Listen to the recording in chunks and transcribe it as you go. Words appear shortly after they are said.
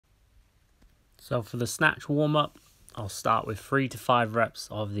So for the snatch warm-up, I'll start with 3 to 5 reps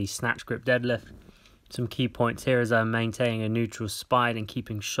of the snatch grip deadlift. Some key points here is I'm maintaining a neutral spine and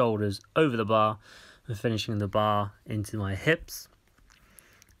keeping shoulders over the bar and finishing the bar into my hips.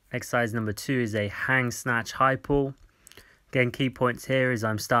 Exercise number 2 is a hang snatch high pull. Again, key points here is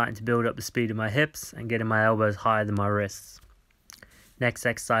I'm starting to build up the speed of my hips and getting my elbows higher than my wrists. Next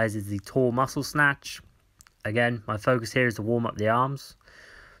exercise is the tall muscle snatch. Again, my focus here is to warm up the arms.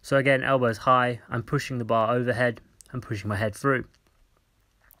 So again, elbows high, I'm pushing the bar overhead and pushing my head through.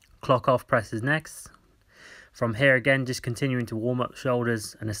 Klokov press is next. From here again, just continuing to warm up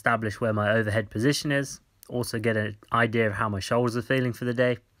shoulders and establish where my overhead position is. Also get an idea of how my shoulders are feeling for the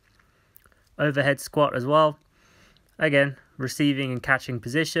day. Overhead squat as well. Again, receiving and catching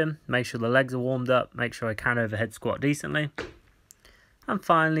position. Make sure the legs are warmed up. Make sure I can overhead squat decently. And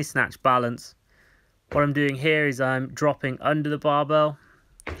finally, snatch balance. What I'm doing here is I'm dropping under the barbell.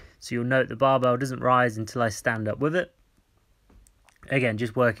 So you'll note the barbell doesn't rise until I stand up with it. Again,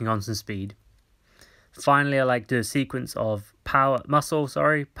 just working on some speed. Finally, I like to do a sequence of power,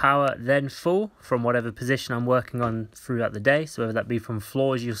 then full from whatever position I'm working on throughout the day. So whether that be from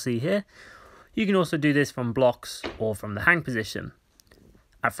floor, as you'll see here. You can also do this from blocks or from the hang position.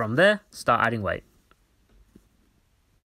 And from there, start adding weight.